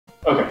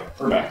Okay,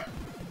 we're back.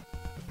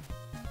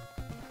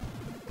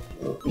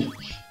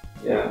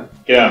 Yeah.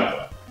 Get out of the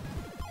way.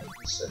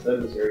 So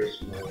that was very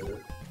familiar.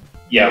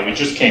 Yeah, we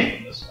just came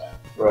from this way.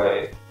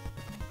 Right.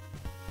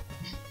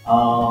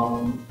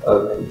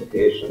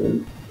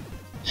 Identification.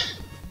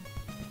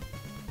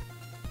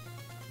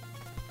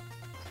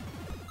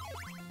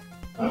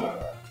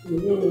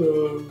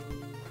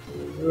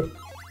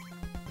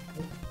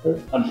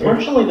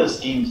 Unfortunately, this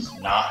game does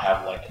not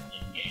have like an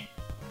in-game.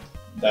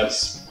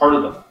 That's part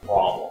of the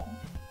problem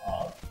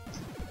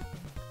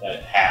that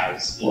it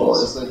has. Well,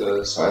 it's like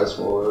a side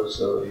scroller,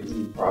 so you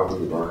can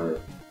probably run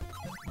it.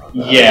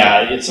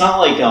 Yeah, it's not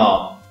like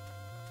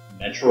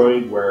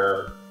Metroid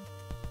where.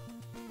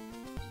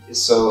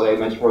 So like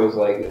Metroid is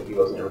like if he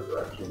goes in every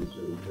direction, so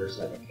there's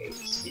like a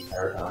case the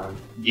entire time.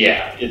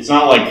 Yeah, it's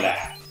not like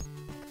that.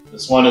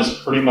 This one is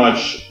pretty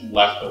much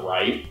left to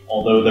right,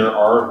 although there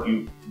are a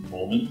few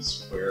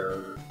moments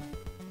where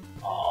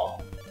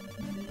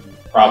you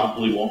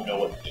probably won't know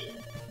what to do.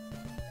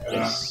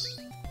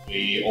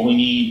 We only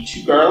need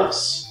 2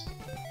 garlics.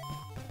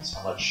 That's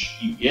how much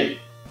you get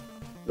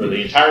for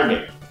the entire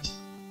game.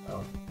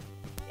 Oh.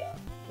 Yeah.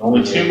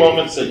 Only 2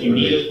 moments that you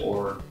need it.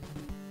 Or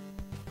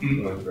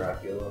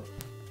Dracula.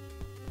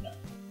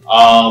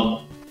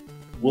 No.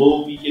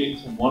 We'll be getting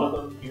to one of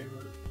them here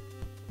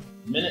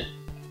in a minute.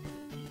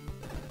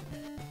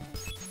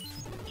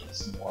 Get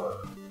some more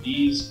of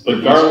these.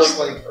 But garlic.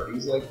 Are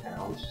these like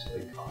pounds just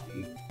like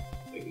copy?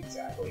 Like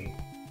exactly?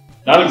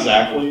 Not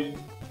exactly,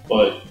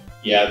 but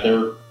yeah,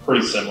 they're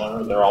pretty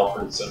similar. They're all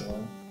pretty similar.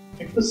 I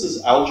think this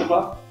is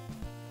algebra.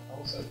 How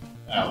was it?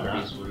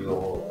 These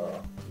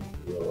real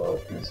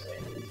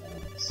Castlevania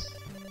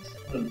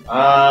things.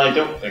 I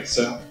don't think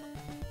so.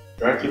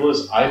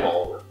 Dracula's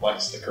eyeball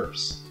reflects the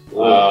curse.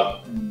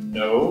 No,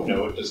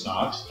 it does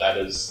not. That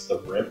is the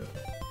rip.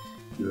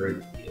 You're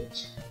an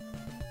idiot.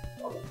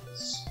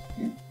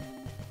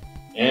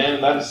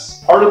 And that's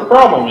part of the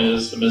problem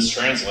is the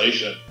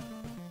mistranslation.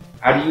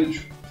 How do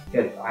you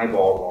get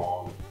eyeball wrong?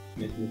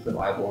 It's an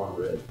eyeball on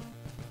red.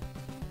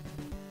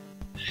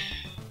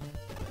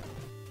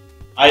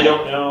 I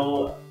don't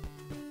know.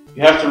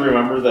 You have to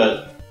remember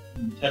that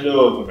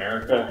Nintendo of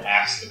America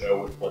has to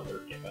go with what they're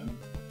given.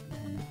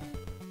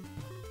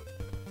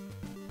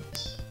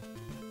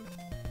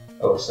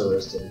 Oh, so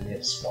there's the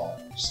nip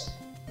swap or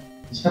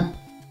something.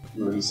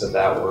 You said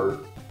that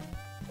word.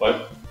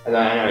 What? And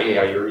I know,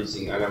 yeah, you're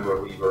using. I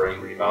remember we were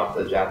angry about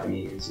the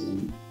Japanese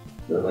and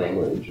their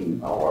language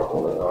and how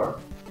horrible they are.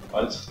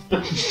 What?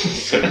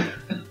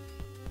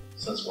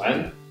 Since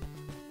when?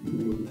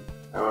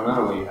 I don't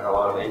know. You had a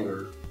lot of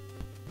anger.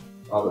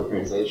 All the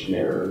translation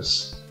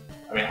errors.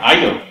 I mean, I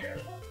don't care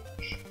that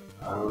much.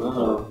 I don't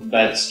know.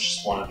 That's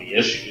just one of the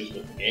issues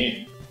with the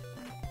game.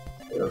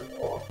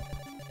 Careful.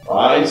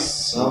 Buy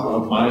some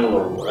of my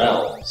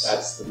laurels.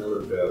 That's the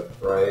Miller joke,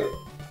 right?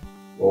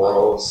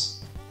 Laurels.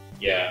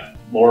 Yeah,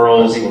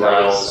 laurels, I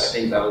laurels.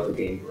 think that was the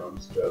Game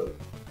Grumps joke.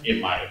 It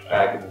might have been.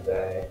 Back in the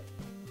day.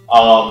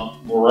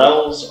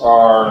 Laurels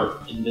are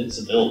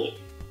invincibility.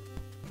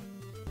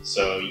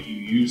 So you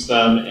use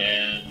them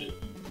and you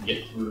can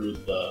get through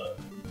the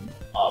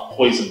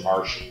poison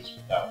marshes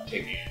without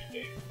taking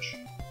any damage.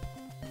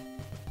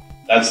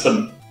 That's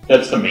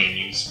the main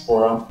use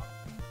for them.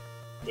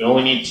 We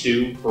only need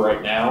 2 for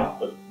right now,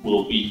 but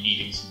we'll be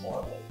needing some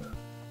more later.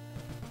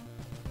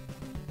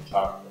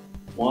 Talk to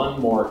one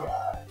more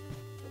guy.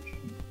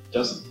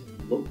 Doesn't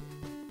look.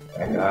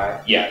 That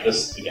guy. Yeah,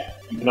 this is the guy.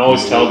 You can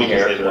always tell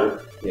because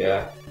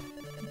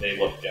they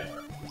look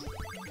different.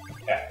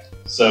 Okay,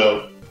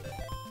 so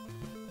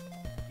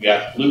you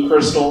got blue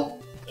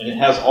crystal, and it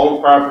has all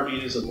the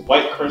properties of the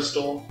white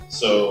crystal.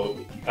 So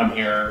if you come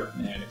here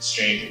and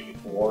exchange it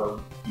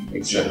before,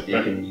 Except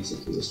you can use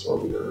it to restore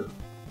the earth.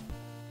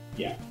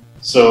 Yeah.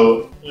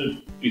 So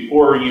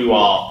before you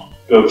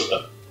go to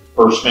the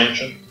first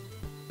mansion,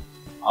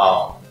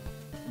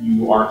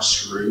 you aren't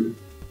screwed.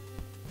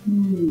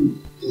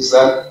 Is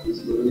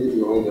literally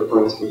the only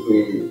difference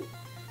between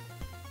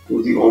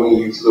the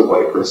only use of the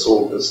white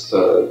crystal just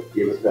to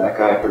give it to that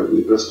guy for the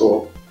blue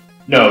crystal?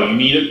 No, you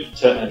need it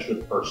to enter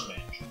the first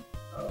mansion.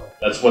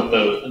 That's what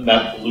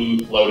that blue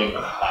floating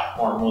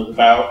platform was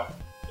about.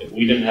 If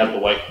we didn't have the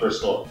white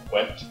crystal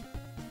equipped,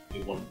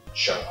 it wouldn't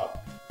show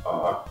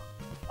up.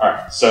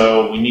 Alright,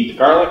 so we need the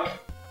garlic.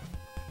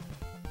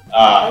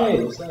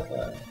 Hey, what's that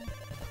guy?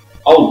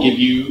 I'll give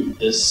you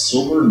this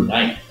silver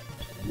knife.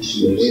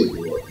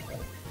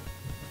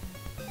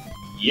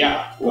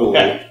 Yeah,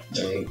 okay.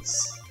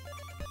 Thanks.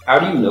 How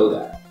do you know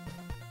that?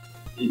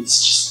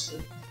 It's just,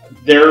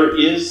 there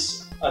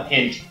is a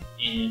hint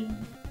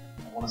in,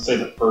 I want to say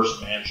the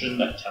first mansion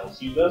that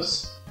tells you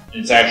this.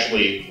 And it's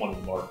actually one of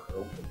the more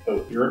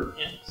coherent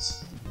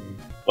hints.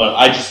 But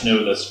I just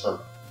know this from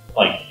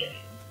playing the game.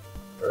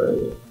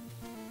 Right.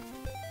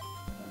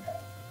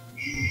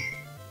 Okay.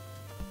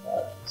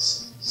 That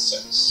is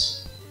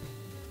 6.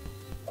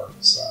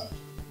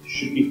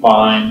 Should be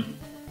fine.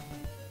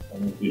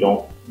 And if we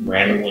don't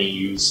randomly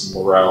use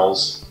some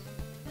laurels.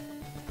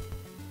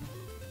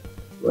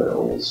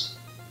 Laurels.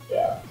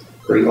 Yeah.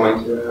 Are you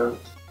going to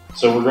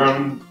So we're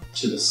going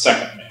to the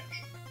second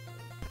mansion.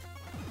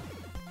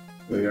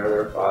 Maybe are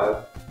there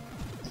 5?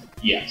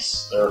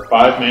 Yes, there are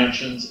 5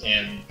 mansions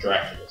and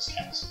Dracula's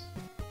castle.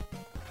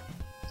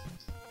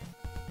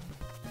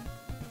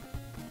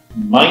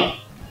 Might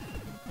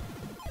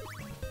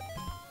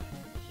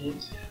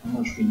hint how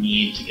much we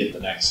need to get the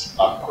next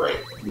upgrade.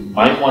 We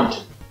might want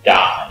to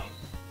die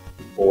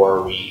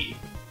before we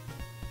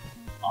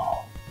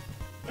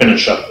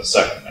finish up the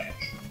second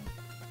mansion.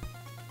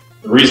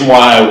 The reason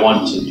why I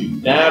want to do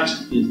that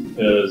is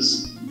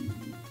because,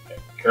 okay,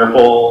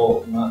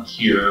 careful, not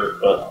here,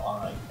 but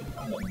on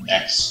the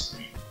next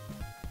screen.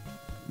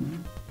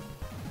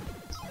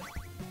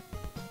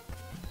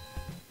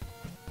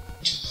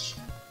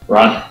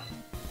 Run.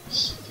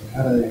 Get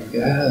out of there,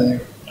 get out of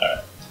there.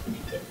 Alright, we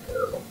can take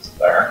care of what's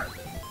there.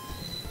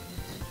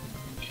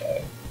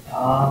 Okay.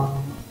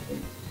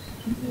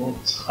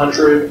 It's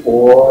 100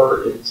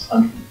 or it's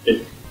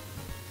 150.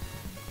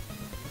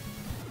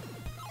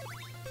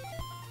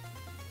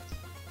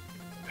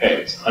 Okay,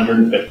 it's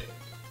 150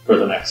 for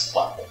the next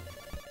platform.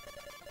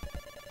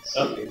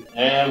 Okay.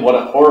 And what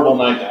a horrible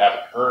night to have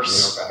a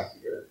curse. We're back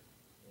here.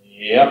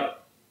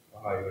 Yep. Oh,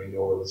 you already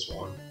know where this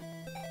one.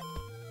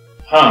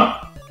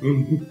 Huh.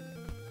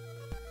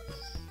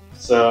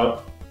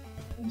 So,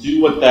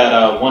 do what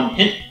that one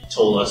hint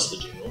told us to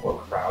do, or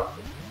crowd.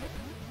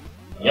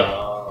 Yep.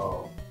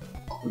 Oh.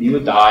 Would you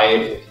die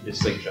if you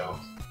just like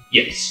jumped?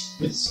 Yes.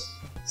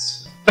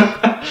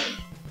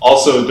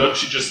 Also,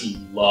 don't you just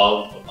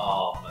love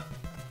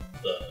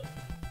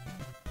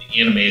the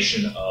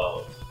animation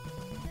of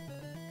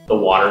the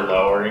water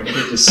lowering? It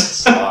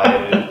just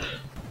slide.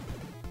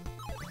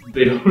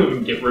 They don't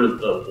even get rid of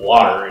the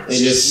water. It's They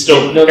just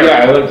still no, there.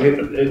 yeah.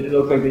 It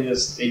looked like they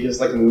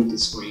just like moved the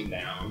screen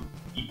down.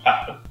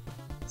 Yeah.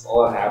 That's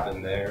all that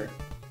happened there.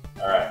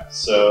 All right.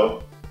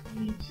 So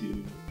we need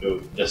to go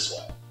this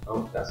way.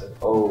 Oh, that's it.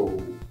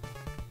 Oh,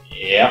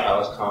 Yep. I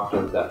was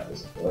confident that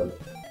this would.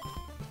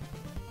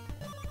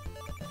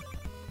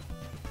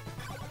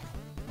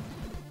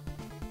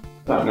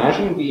 But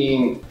imagine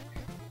being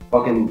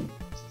fucking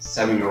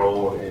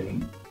 7-year-old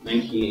in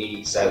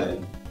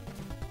 1987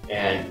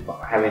 and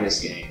having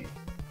this game.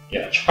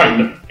 Yeah. Trying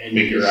to And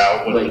figure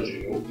out what like, to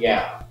do.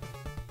 Yeah.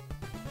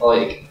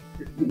 Like,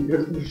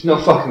 there's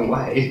no fucking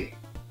way.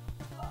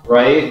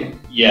 Right?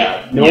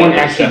 Yeah. No yeah, one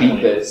actually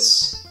beat definitely.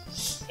 this.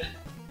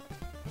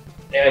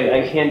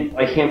 I can't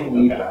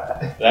believe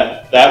Okay.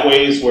 that. That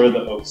way is where the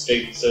oak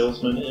steak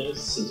salesman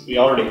is. Since we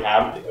already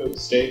have the oak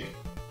steak,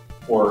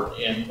 or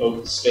an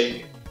oak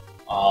steak,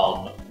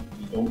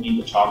 you don't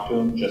need to talk to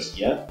him just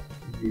yet.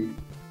 Mhm.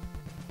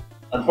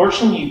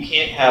 Unfortunately, you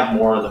can't have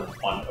more than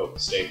one oak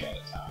steak at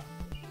a time.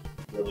 Which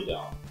is really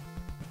dumb.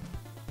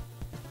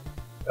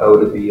 Oh,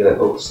 to be an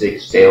oak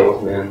steak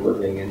salesman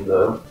living in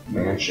the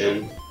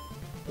mansion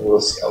full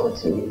of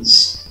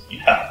skeletons.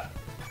 Yeah.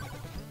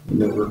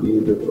 Never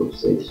viewed an oak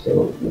steak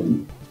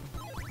salesman.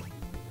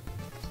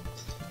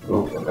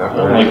 Oh, fuck, I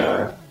don't like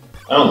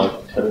I don't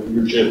like the cut of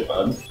your jib,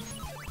 bud.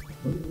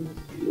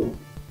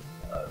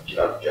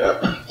 Jab.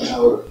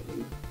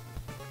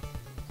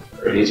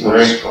 He's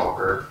much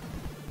stronger.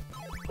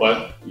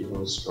 What? He's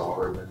much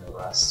stronger than the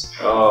rest.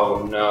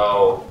 Oh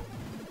no.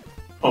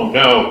 Oh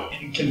no!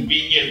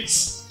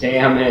 Inconvenience!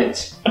 Damn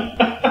it.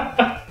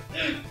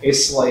 A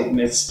slight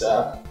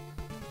misstep.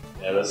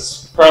 Yeah,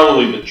 that's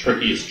probably the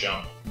trickiest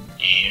jump in the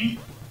game,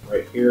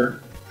 right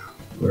here.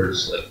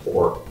 There's like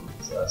 4 of them,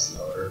 so that's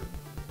another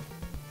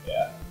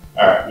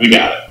Alright, we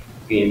got it.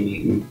 game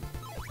beaten.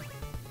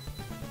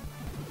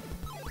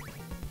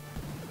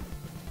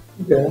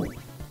 Okay.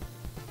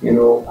 You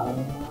know.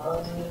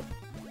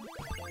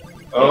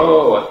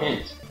 Oh, a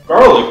hint.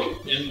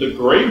 Garlic in the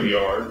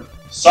graveyard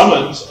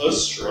summons a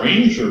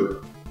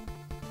stranger.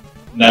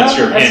 And that's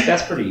your hint.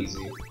 That's pretty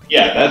easy.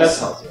 Yeah, That that's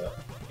tells you.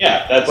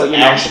 that's But, you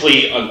know-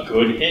 actually a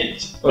good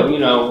hint. But you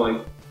know,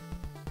 like,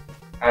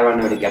 how do I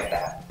know to get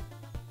that?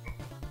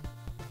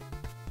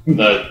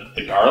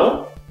 The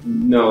garlic?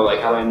 No,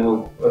 like, how do I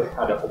know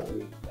how to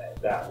open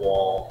that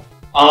wall?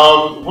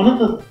 One of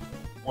the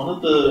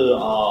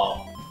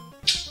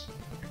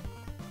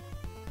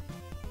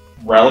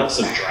relics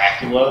of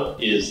Dracula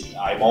is the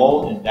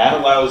eyeball, and that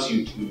allows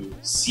you to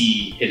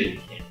see hidden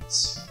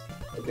hints.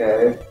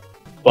 Okay.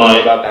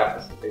 But about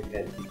that specific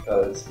hint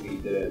because we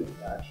didn't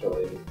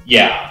actually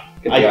yeah,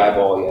 get the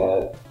eyeball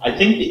yet. I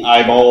think the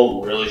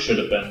eyeball really should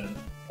have been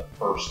the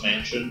first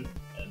mansion,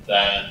 and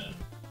then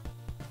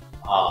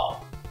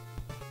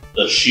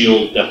the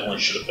shield definitely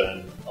should have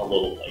been a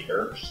little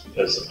later, just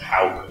because of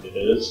how good it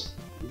is.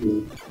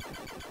 Mm-hmm.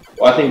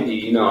 Well, I think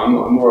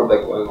I'm more of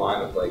like going in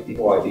line with like the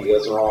whole idea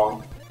is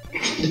wrong.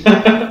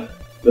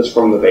 Just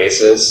from the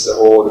basis,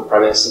 the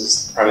premise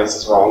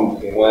is wrong to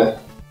begin with.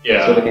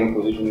 Yeah. So the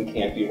conclusion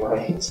can't be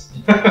right.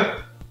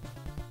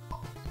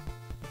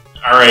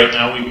 Alright,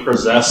 now we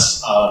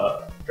possess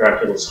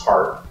Dracula's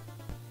heart.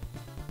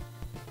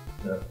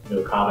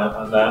 No comment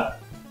on that?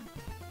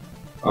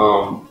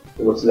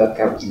 What's that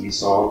Captain TV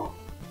song?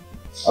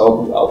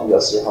 I'll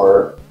possess your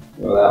heart.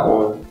 You know that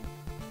one?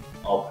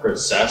 I'll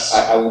possess.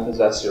 I will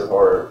possess your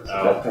heart.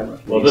 Oh. That kind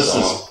of Well, this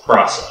song. is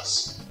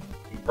process.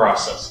 You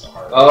process the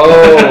heart.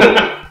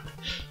 Oh!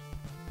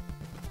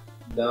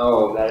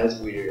 No, that is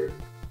weird.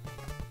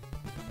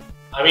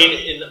 I mean,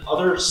 in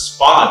other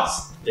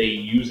spots, they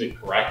use it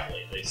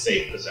correctly. They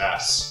say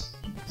possess.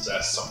 You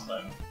possess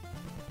something.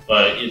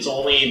 But it's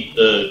only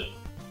the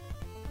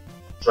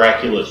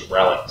Dracula's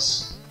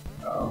relics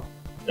Oh.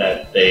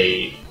 that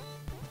they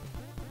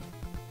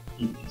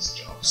eat these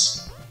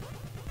jumps.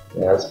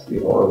 Yeah, that's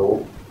pretty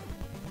horrible.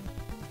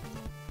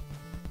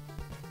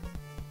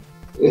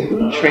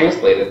 Who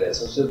translated this?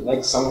 Was it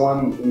like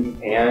someone in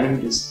Japan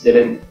who just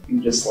didn't,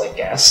 who just like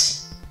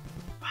guessed?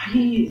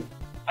 I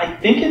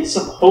think it's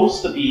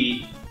supposed to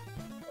be.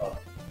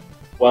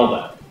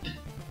 Well then.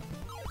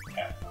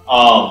 Okay.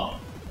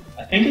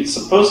 I think it's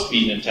supposed to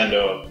be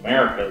Nintendo of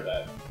America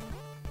that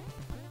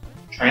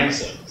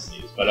translates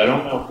these, but I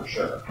don't know for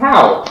sure.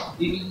 How?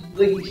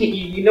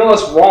 You know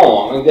it's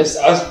wrong. I guess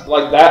us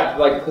like that,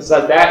 like because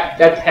that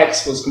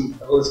text was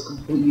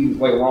completely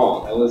like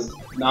wrong. It was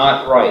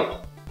not right.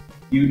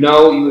 You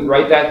know, you would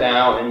write that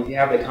down, and if you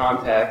have the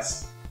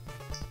context,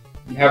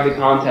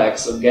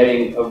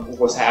 of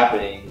what's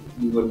happening,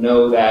 you would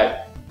know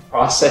that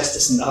processed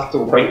is not the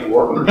right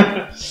word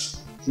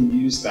to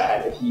use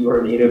that if you are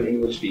a native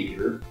English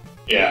speaker.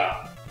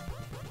 Yeah.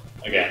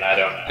 Again, I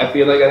don't know. I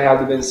feel like I'd have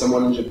to been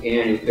someone in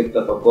Japan who picked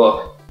up a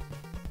book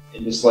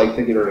and just like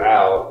figured it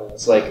out. And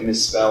it's like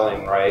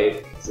misspelling,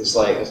 right? It's just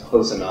like it's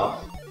close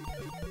enough.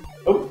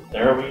 Oh,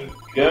 there we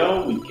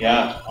go. We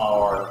got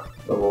our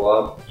Level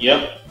up.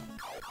 Yep.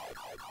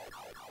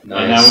 Nice.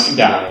 And now we can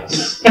die.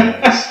 Nice.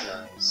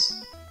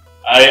 Nice.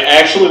 I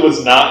actually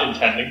was not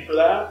intending for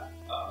that,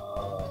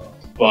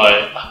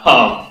 but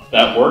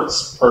that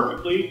works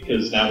perfectly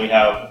because now we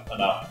have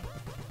enough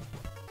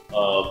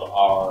of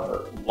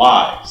our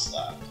lives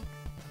left.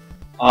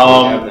 You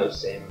have no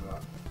stamina,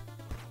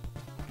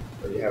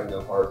 or you have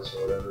no hearts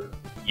or whatever.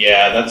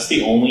 Yeah, that's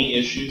the only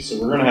issue.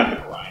 So we're gonna have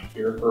to grind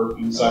here for a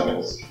few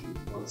seconds.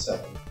 1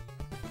 second.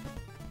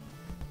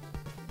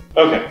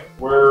 Okay,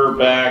 we're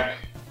back,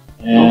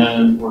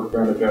 and we're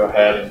going to go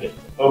ahead and get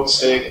the oak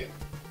steak.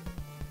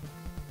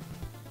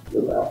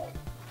 Go back.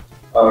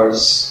 Oh,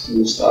 there's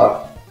new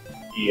stuff.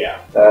 Yeah.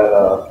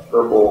 That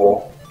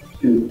purple,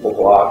 2 purple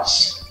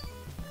blocks.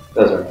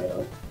 Those are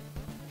new.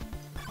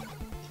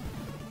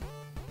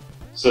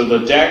 So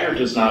the dagger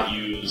does not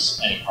use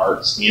any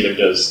hearts, neither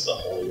does the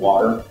holy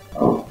water.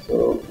 Oh,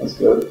 so that's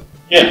good.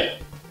 Yeah.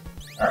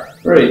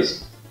 Alright.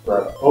 Great.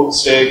 Grab the oak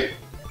steak.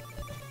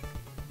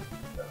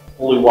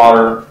 Holy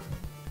water.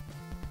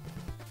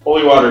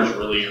 Holy water is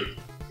really your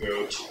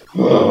go-to.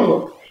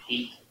 Oh. I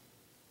hate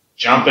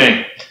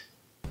jumping.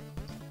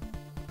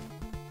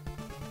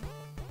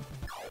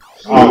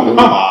 Oh, come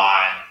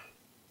on.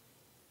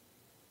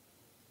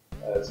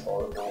 That is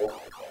horrible.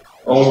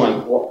 Oh my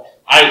god.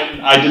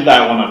 I did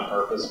that one on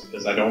purpose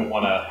because I don't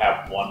want to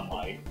have one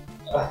life.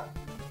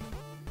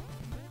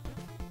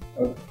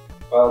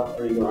 Well,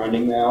 are you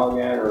grinding now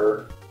again,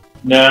 or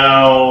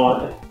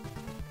No.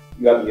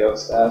 you got the oak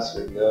stats?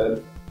 You're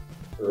good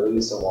for at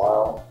least a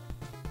while.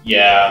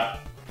 Yeah.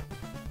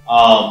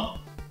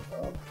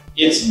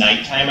 It's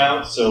nighttime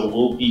out, so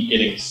we'll be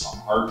getting some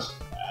hearts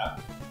from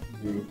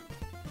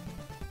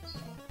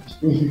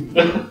that.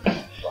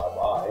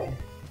 Bye-bye.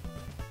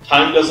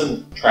 Time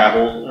doesn't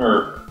travel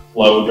or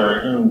flow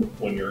during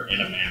when you're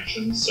in a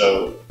mansion,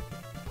 so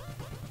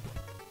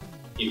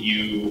if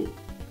you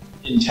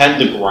intend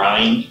to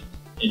grind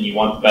and you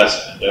want the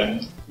best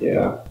ending,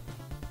 Yeah.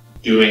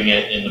 doing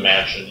it in the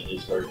mansion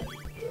is where you need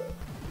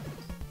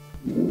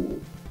to do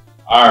it.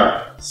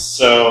 Alright,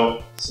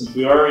 so since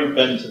we've already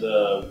been to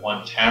the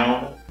one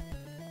town,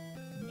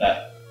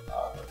 that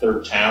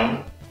third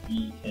town,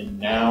 we can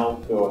now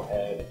go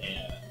ahead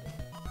and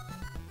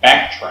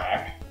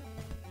backtrack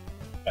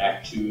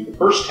back to the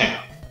first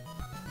town,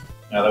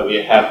 now that we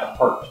have the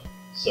heart.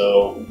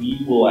 So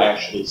we will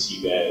actually see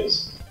you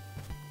guys.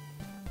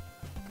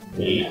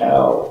 In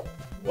hell.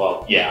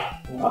 Well, yeah,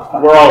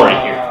 we're already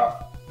here.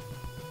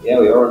 Yeah,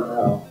 we are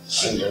now.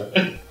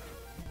 Kinda.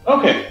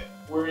 Okay,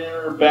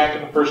 we're back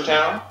in the first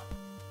town.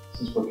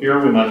 Since we're here,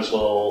 we might as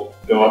well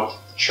go up to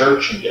the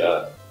church and get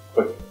a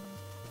quick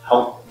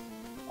health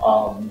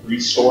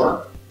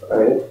restore.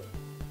 Right.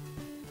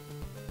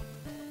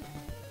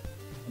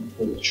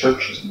 The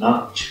church is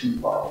not too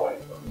far away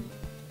from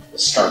the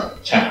start of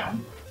the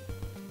town.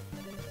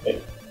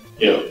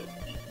 Ew.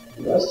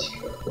 That's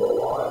for a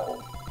while.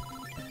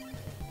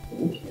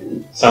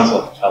 Okay. Sounds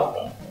like a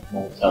telephone, an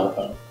old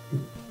telephone.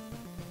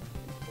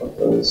 What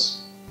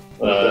those?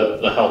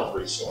 The health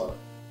restore.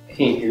 I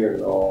can't hear it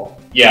at all.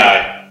 Yeah,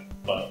 I know,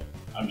 but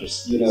I'm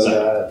just You know saying.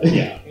 that.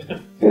 Yeah.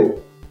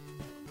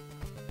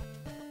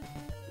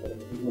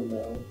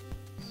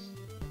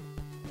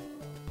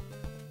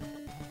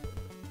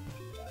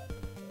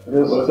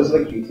 What if it's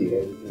like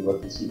GTA? You can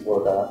look and see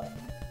for that.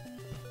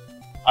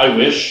 I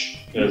wish,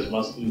 because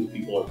most of these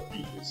people are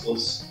pretty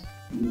useless.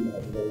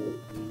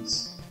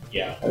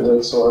 Yeah. I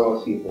like sort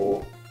of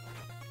people.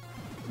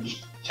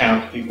 Just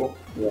town people.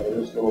 Yeah,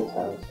 they're just little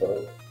towns,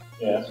 so.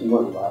 Yeah, so you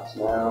went left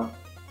now.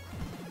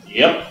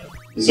 Yep.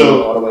 You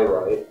So- go all the way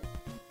right.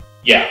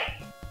 Yeah.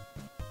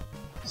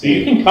 So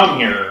you can come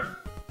here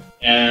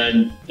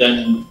and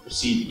then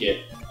proceed to get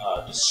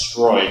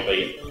destroyed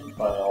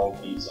by all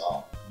these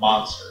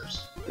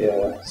monsters.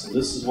 Yeah. So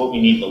this is what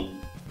we need the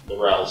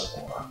Laurels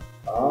for.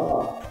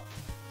 Ah.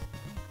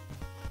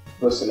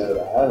 Supposed to know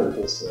that, or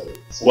just like...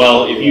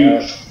 Well, if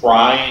you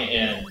try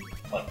and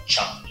like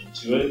jump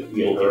into it,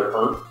 you'll get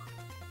hurt,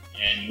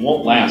 and you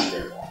won't last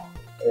very long.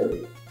 There we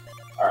go.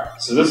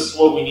 Alright, so this is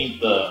what we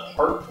need the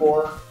heart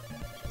for.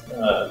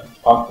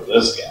 Talk to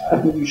this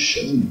guy. You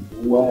shouldn't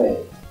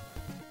way.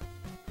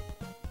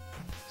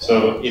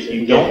 So if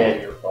you get don't,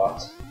 hit, you're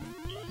fucked.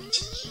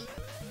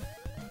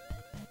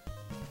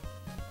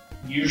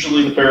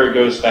 usually the ferret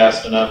goes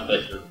fast enough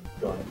that you're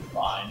going to be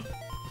fine.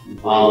 You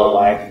go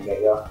lag and get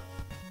you.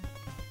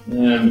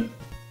 And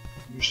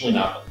usually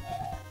not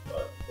that,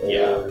 but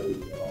yeah. There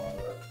you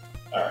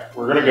are. Alright,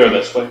 we're gonna go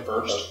this way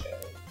first. Okay.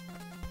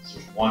 So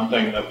there's one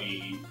thing that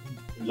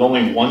there's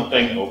only one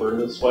thing over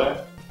this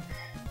way.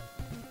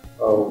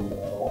 Oh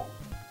no.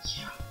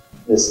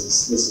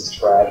 This is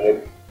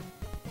tragic.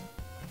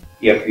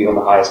 You have to be on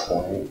the highest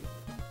point.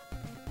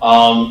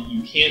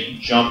 You can't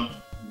jump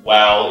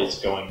while it's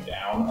going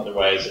down,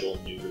 otherwise it'll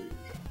neuter your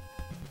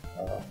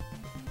jump.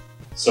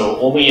 So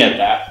only at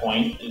that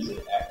point is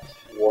it active.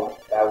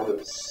 What? That would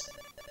have...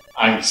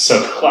 I'm so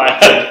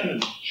glad I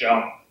didn't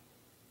jump.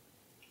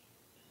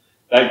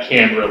 That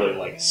can really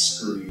like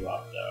screw you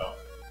up though.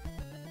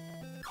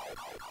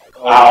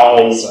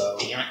 Ow! So,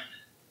 Damn it.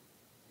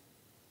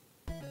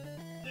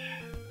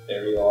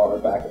 there you are,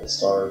 back at the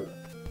start.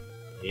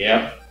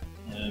 Yep.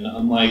 And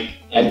unlike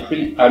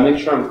I make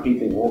sure I'm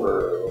creeping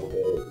over a little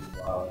bit.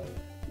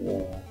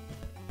 Yeah.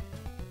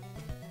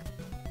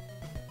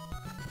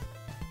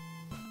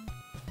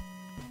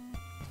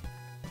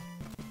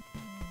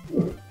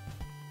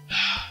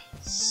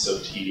 so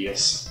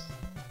tedious.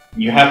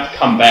 You have to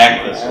come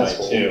back this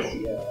way too.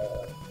 Yeah.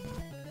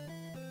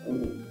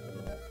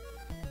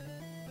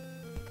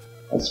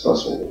 That's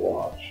stressful to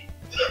watch.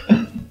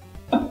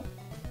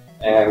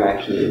 And I'm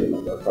actually in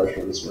the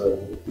pressure of this room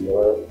to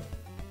feel it.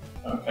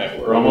 Okay,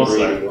 we're almost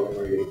there.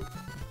 Agree.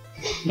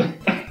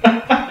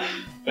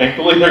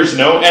 Thankfully, there's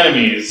no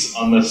enemies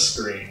on this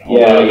screen. Yeah,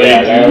 although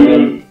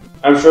they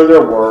I'm sure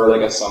there were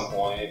like at some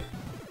point,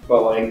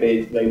 but like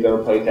they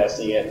go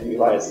playtesting it and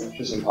realize it's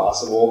just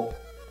impossible.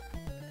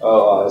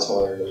 Oh, that's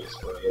why they're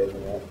just great,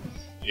 isn't it?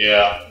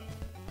 Yeah.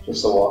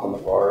 Just a walk in the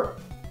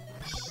park.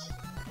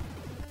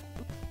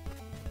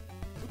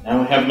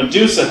 Now we have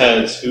Medusa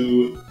heads,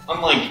 who,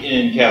 unlike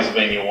in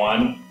Castlevania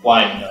 1,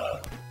 fly in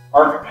the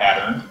arc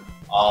pattern,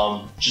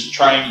 just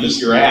try and eat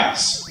your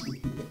ass.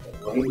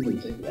 Right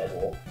into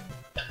level.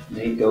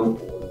 They go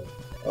for it.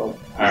 Oh,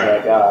 who's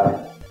Alright. that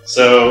guy?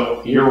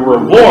 So, your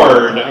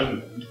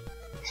reward...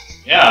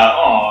 Yeah,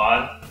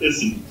 aw,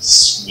 isn't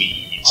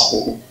sweet.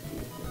 Oh,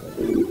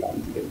 really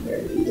time to get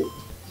married.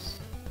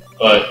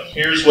 But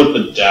here's what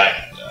the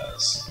diamond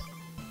does.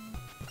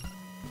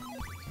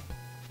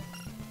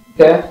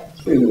 Okay,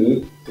 it's pretty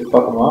neat. You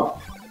fuck them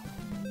up.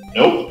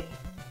 Nope.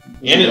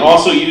 And it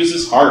also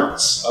uses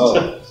hearts. Oh,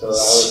 so that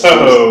was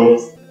So-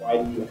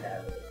 why do you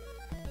have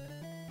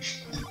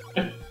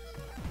it?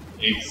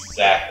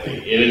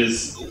 Exactly.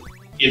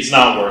 It's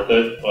not worth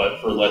it, but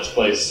for Let's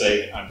Play's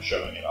sake, I'm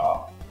showing it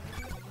off.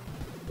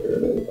 There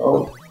it is.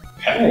 Oh,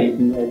 Okay. yeah, you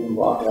can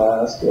block that.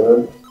 That's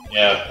good.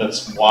 Yeah,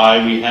 that's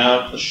why we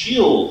have the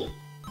shield.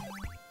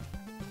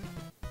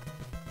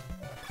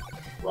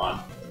 Run.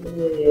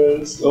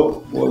 Yes.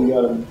 Oh, well, you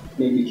gotta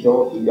maybe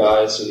kill a few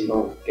guys so you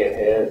don't get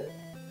hit.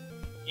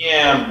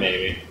 Yeah,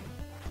 maybe.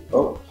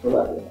 Oh, for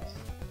that one.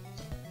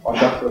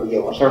 Watch out for the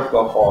watch out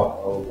for the hawk.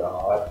 Oh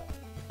god.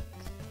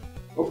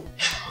 Oh.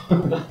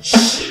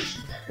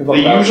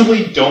 They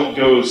usually don't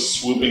go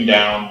swooping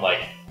down like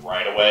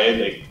right away.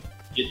 They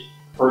get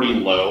pretty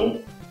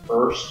low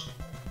first.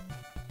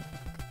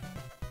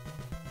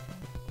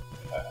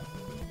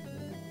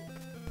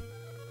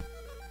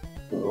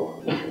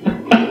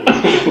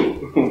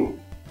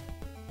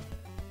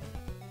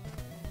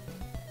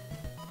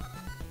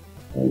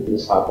 I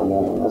just hop on that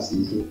one, that's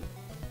easy.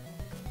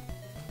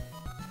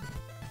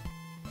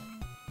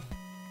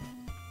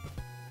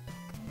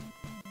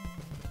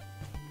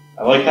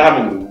 I like to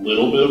have a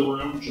little bit of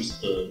room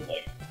just to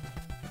like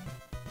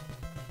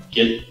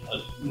get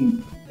a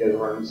Get a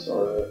run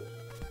started.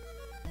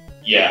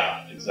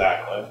 yeah,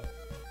 exactly.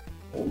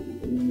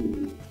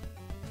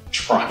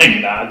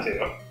 Trying not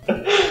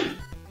to.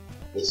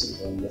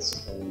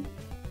 Discipline.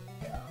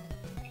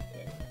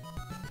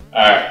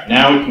 Alright,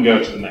 now we can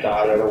go to the next.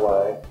 Die right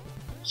away.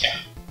 Yeah.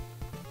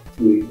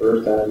 We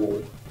first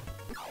enemy.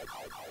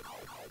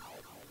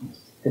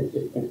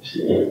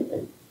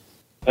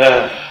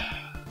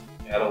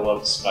 Gotta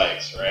love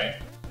spikes, right?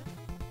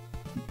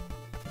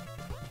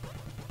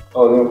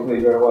 Oh, they don't kill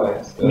you right away.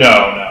 That's good.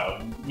 No.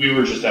 We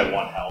were just at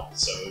 1 health,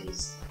 so it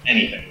was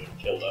anything would have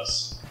killed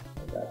us.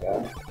 Like that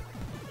guy.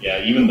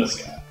 Yeah, even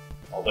this guy.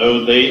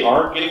 Although they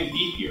are getting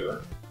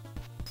beefier.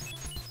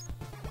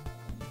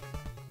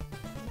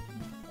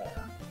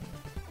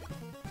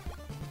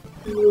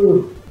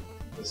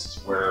 This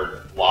is where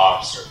the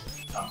blobs start to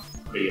become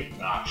pretty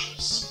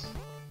obnoxious.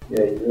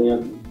 Yeah,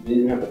 you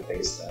didn't have to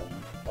face them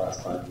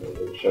last time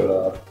they showed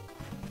up.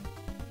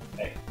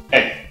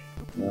 Hey.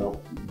 No,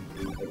 you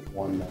didn't pick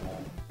one now.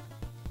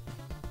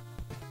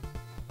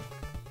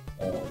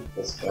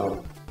 Let's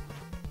go.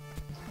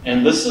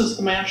 And this is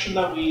the mansion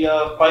that we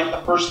fight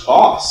the first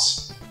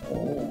boss.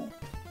 Oh.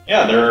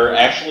 Yeah, there are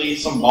actually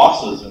some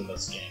bosses in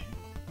this game.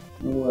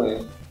 No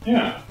way.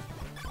 Yeah.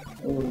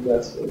 Oh,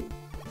 that's good.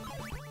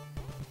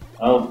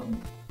 Well,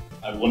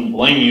 I wouldn't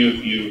blame you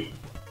if you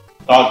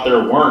thought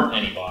there weren't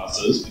any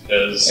bosses,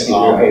 because...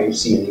 I haven't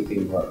seen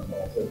anything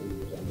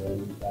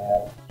resembling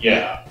that.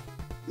 Yeah.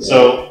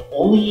 So,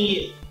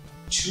 only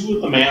 2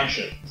 of the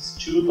mansions,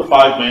 2 of the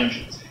 5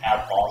 mansions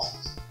have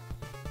bosses.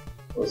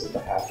 Was it the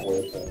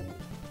halfway thing?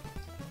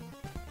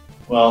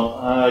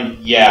 Well,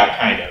 yeah,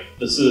 kind of.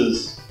 This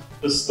is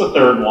the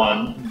 3rd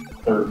one,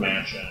 3rd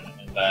mansion,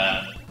 and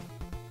then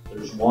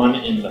there's one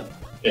in the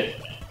 5th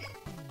mansion.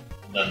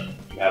 And then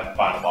you have the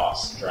final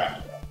boss,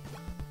 Dracula.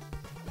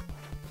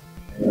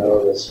 You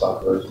know, this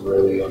fucker is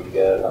really gonna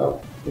get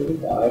up. Really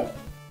die.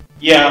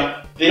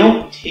 Yeah, they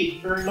don't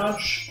take very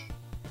much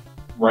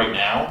right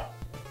now,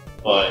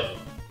 but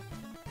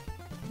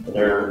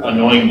they're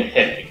annoying to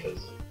hit because...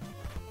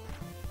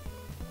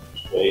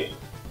 Wait.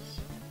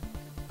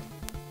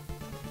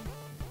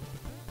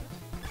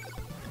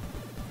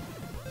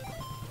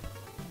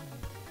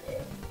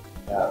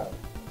 Yeah.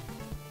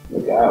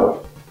 Look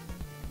out.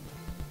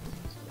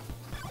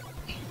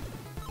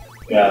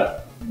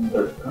 Yeah,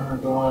 they're gonna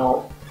go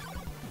out.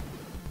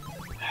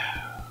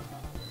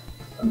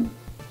 I'm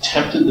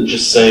tempted to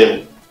just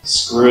say,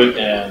 screw it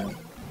and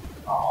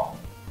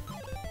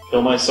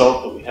kill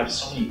myself, but we have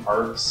so many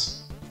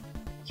hearts.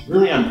 It's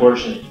really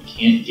unfortunate you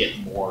can't get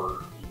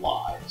more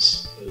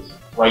lives, because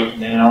right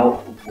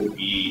now would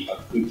be a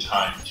good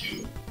time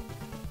to...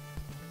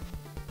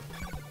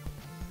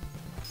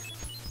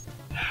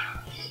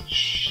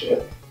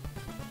 Shit.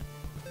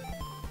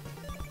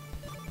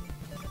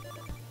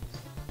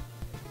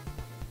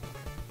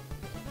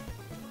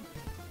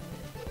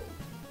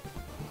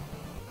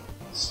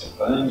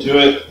 Step into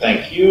it,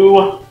 thank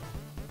you.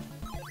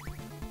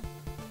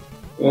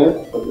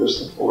 Yeah, but there's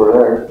stuff over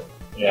there.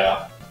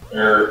 Yeah,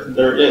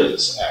 there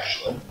is,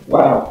 actually.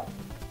 Wow.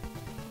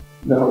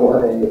 No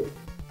way.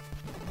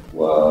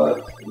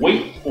 What?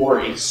 Wait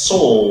for a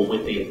soul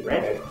with a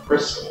red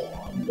crystal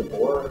on the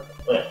board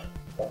cliff.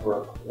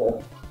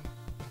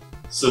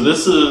 So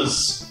this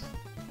is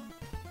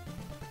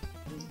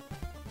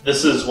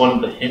one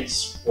of the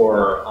hints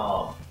for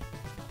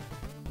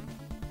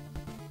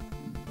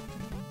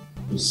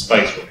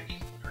spikes were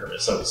making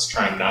nervous. I was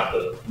trying not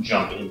to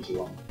jump into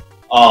them.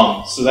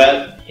 So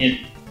that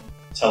hint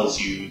tells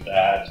you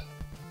that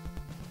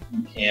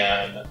you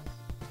can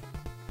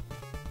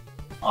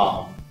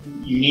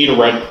you need a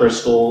red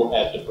crystal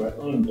at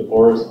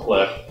Deborah's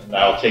cliff, and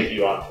that'll take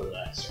you on to the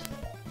next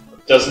area.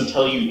 It doesn't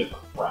tell you the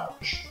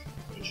crouch,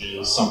 which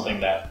is something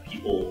that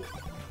people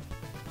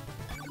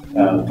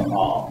have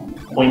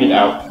pointed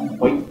out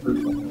quite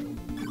frequently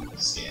in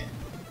this game.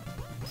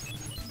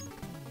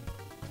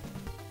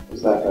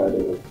 What's that guy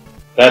do?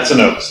 That's an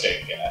oak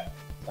stake guy.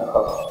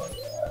 Oh,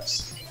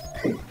 yes.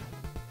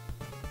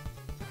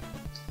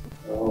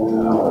 Oh,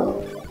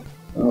 no.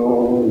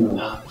 Oh,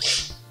 no.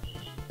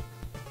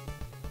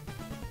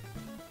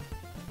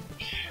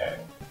 Okay.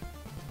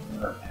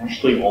 We're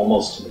actually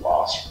almost to the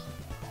boss room.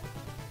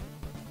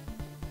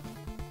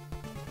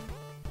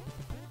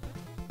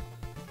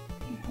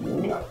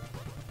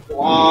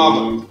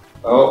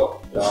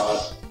 Oh,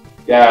 God.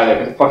 Get out of there.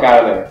 Get the fuck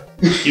out of there.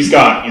 He's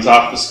gone. He's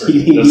off the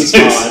screen. He's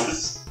gone.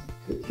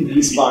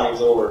 He's fine.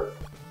 He's over.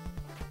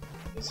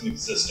 Doesn't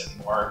exist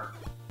anymore.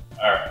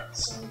 Alright,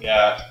 so we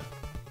got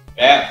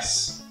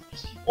bats.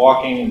 Just keep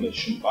walking and they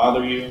shouldn't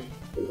bother you.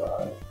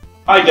 Goodbye.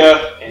 Hi,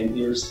 Death. And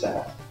here's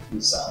Death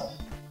himself.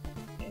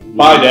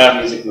 Bye,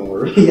 Death. He's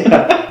ignored.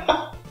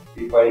 Yeah.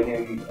 Be fighting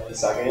him in a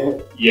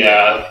second.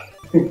 Yeah.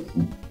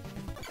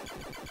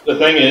 The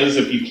thing is,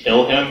 if you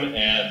kill him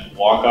and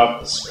walk off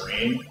the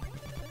screen,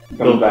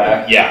 Come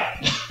back. Yeah.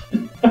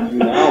 You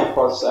now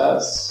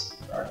possess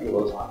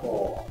Dracula's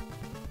apple.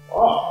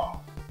 Oh.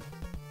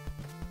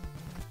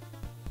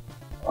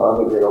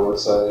 The girl would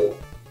say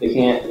they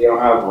don't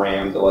have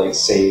RAM to like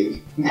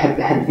save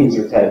that means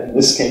you're dead in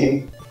this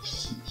game.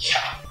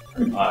 Yeah,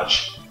 pretty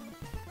much.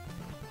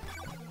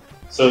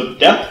 So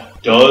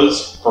Death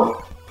does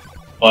hurt,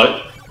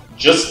 but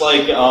just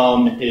like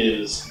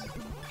his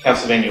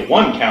Castlevania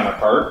 1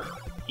 counterpart,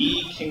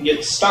 he can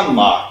get stun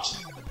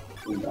locked.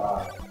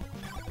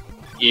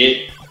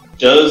 It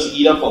does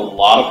eat up a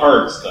lot of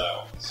hearts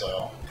though,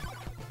 so.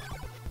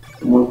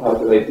 Someone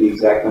calculate the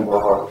exact number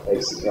of hearts it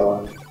takes to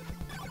kill him.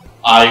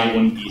 I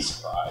wouldn't be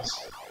surprised.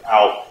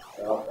 Ow.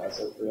 Well, that's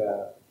it for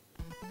that.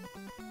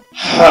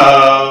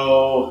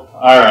 Oh,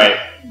 alright.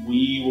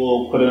 We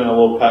will put in a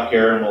little cut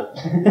here and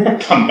we'll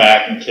come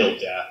back and kill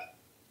Death.